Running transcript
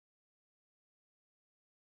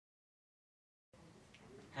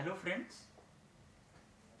Hello friends,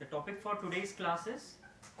 the topic for today's class is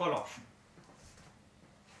call option.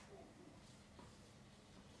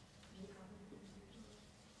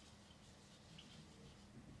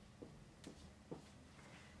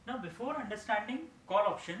 Now before understanding call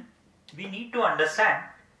option, we need to understand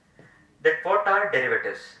that what are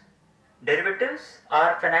derivatives. Derivatives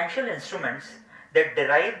are financial instruments that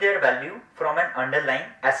derive their value from an underlying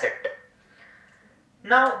asset.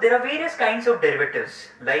 Now there are various kinds of derivatives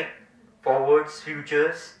like forwards,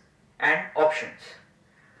 futures and options.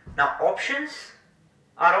 Now options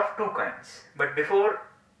are of two kinds, but before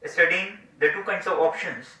studying the two kinds of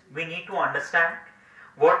options we need to understand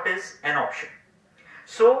what is an option.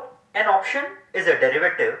 So an option is a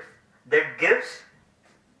derivative that gives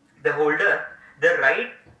the holder the right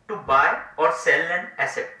to buy or sell an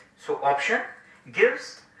asset. So option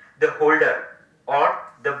gives the holder or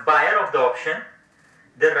the buyer of the option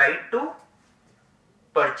the right to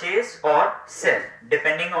purchase or sell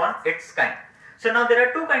depending on its kind. So now there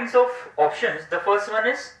are two kinds of options. The first one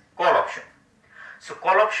is call option. So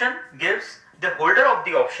call option gives the holder of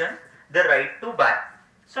the option the right to buy.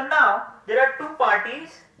 So now there are two parties.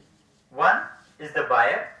 One is the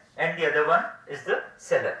buyer and the other one is the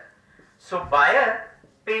seller. So buyer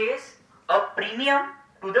pays a premium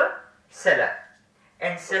to the seller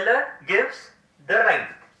and seller gives the right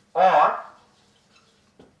or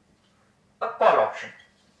a call option.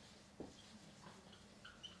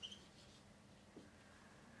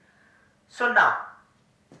 So now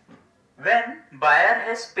when buyer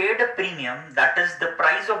has paid a premium, that is the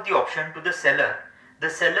price of the option, to the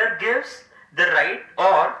seller gives the right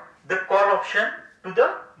or the call option to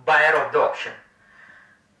the buyer of the option.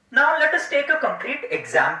 Now let us take a concrete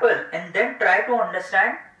example and then try to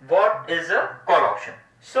understand what is a call option.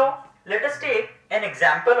 So let us take an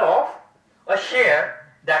example of a share,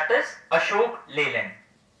 that is Ashok Leyland.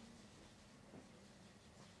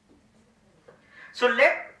 So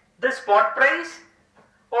let the spot price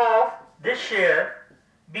of this share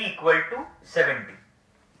be equal to 70.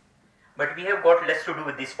 But we have got less to do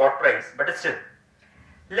with the spot price, but still.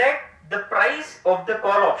 Let the price of the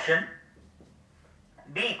call option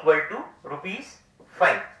be equal to rupees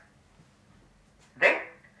 5. Right?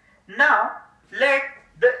 Now let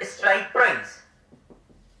the strike price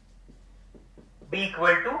be equal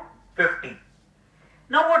to 50.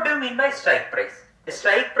 Now what do you mean by strike price?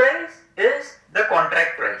 Strike price is the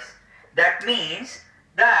contract price. That means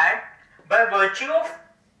that by virtue of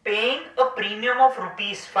paying a premium of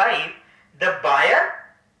rupees 5, the buyer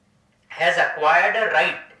has acquired a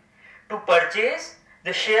right to purchase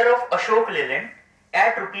the share of Ashok Leyland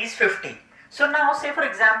at rupees 50. So now say for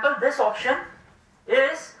example this option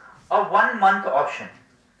is a 1 month option.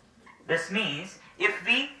 This means if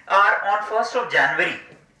we are on 1st of January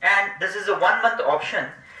and this is a 1 month option,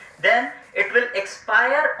 then it will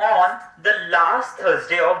expire on the last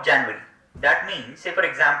Thursday of January. That means say for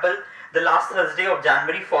example the last Thursday of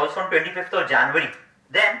January falls on 25th of January.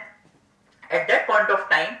 Then at that point of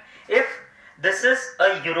time, if this is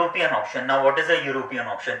a European option. Now what is a European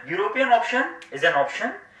option? European option is an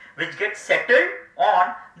option which gets settled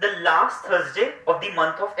on the last Thursday of the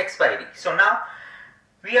month of expiry. So now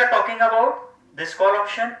we are talking about this call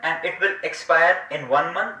option and it will expire in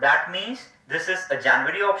 1 month. That means this is a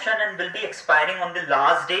January option and will be expiring on the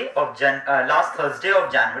last Thursday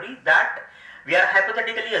of January. That we are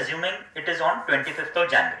hypothetically assuming it is on 25th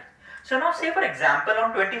of January. So now say for example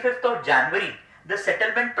on 25th of January the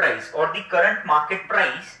settlement price or the current market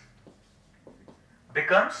price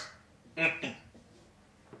becomes 80.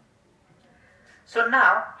 So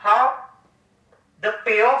now how the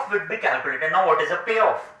payoff would be calculated. Now what is a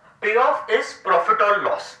payoff? Payoff is profit or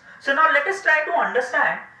loss. So now let us try to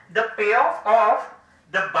understand the payoff of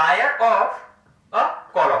the buyer of a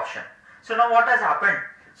call option. So now what has happened?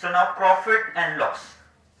 So now profit and loss.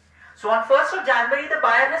 So on 1st of January the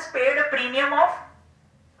buyer has paid a premium of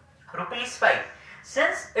rupees 5.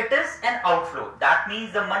 Since it is an outflow, that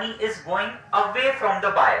means the money is going away from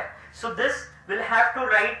the buyer. So this will have to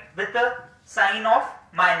write with a sign of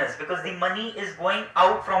minus because the money is going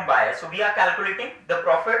out from buyer. So we are calculating the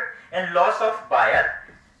profit and loss of buyer,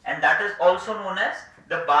 and that is also known as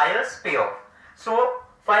the buyer's payoff. So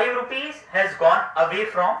 5 rupees has gone away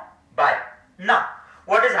from buyer. Now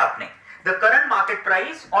what is happening? The current market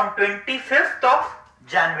price on 25th of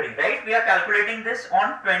January, right? We are calculating this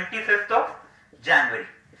on 25th of January.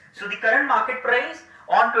 So the current market price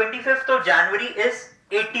on 25th of January is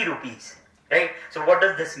 80 rupees, right? So what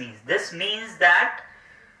does this mean? This means that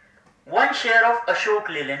one share of Ashok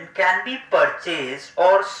Leyland can be purchased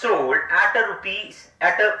or sold at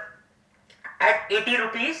 80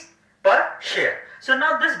 rupees per share. So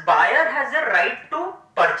now this buyer has a right to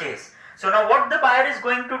purchase. So now what the buyer is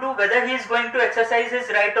going to do, whether he is going to exercise his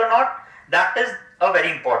right or not, that is a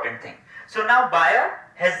very important thing. So now buyer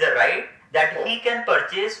has the right that he can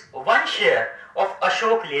purchase one share of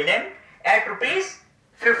Ashok Leyland at rupees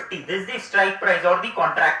 50. This is the strike price or the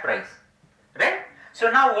contract price, right?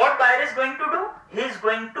 So now what buyer is going to do? He is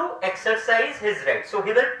going to exercise his right. So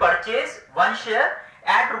he will purchase one share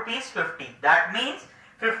at rupees 50. That means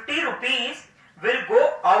 50 rupees will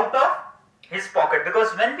go out of his pocket, because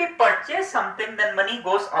when we purchase something, then money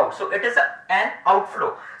goes out. So it is an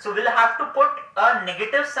outflow. So we'll have to put a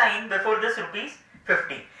negative sign before this rupees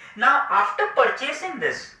 50. Now after purchasing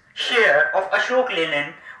this share of Ashok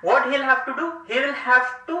Leyland, what he'll have to do? He will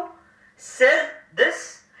have to sell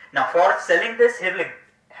this. Now for selling this, he will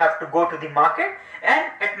have to go to the market,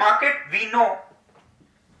 and at market we know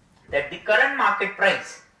that the current market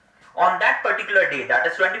price on that particular day, that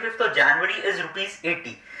is 25th of January, is rupees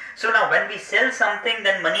 80. So now when we sell something,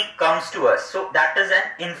 then money comes to us. So that is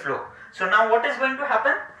an inflow. So now what is going to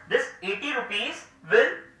happen? This 80 rupees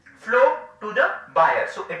will flow to the buyer.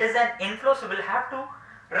 So it is an inflow. So we'll have to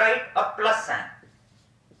write a plus sign.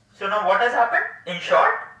 So now what has happened? In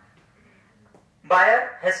short,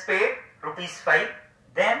 buyer has paid rupees 5.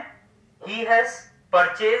 Then he has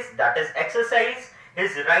purchased, that is exercised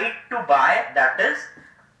his right to buy, that is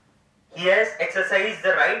he has exercised the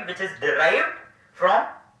right which is derived from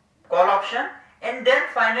call option, and then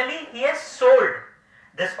finally he has sold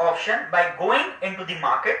this option by going into the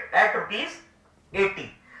market at rupees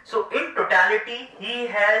 80. So in totality he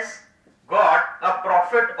has got a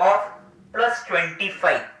profit of plus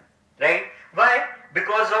 25, right? Why?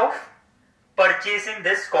 Because of purchasing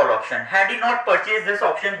this call option. Had he not purchased this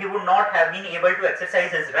option, he would not have been able to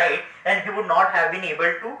exercise his right, and he would not have been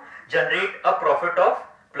able to generate a profit of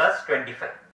plus 25.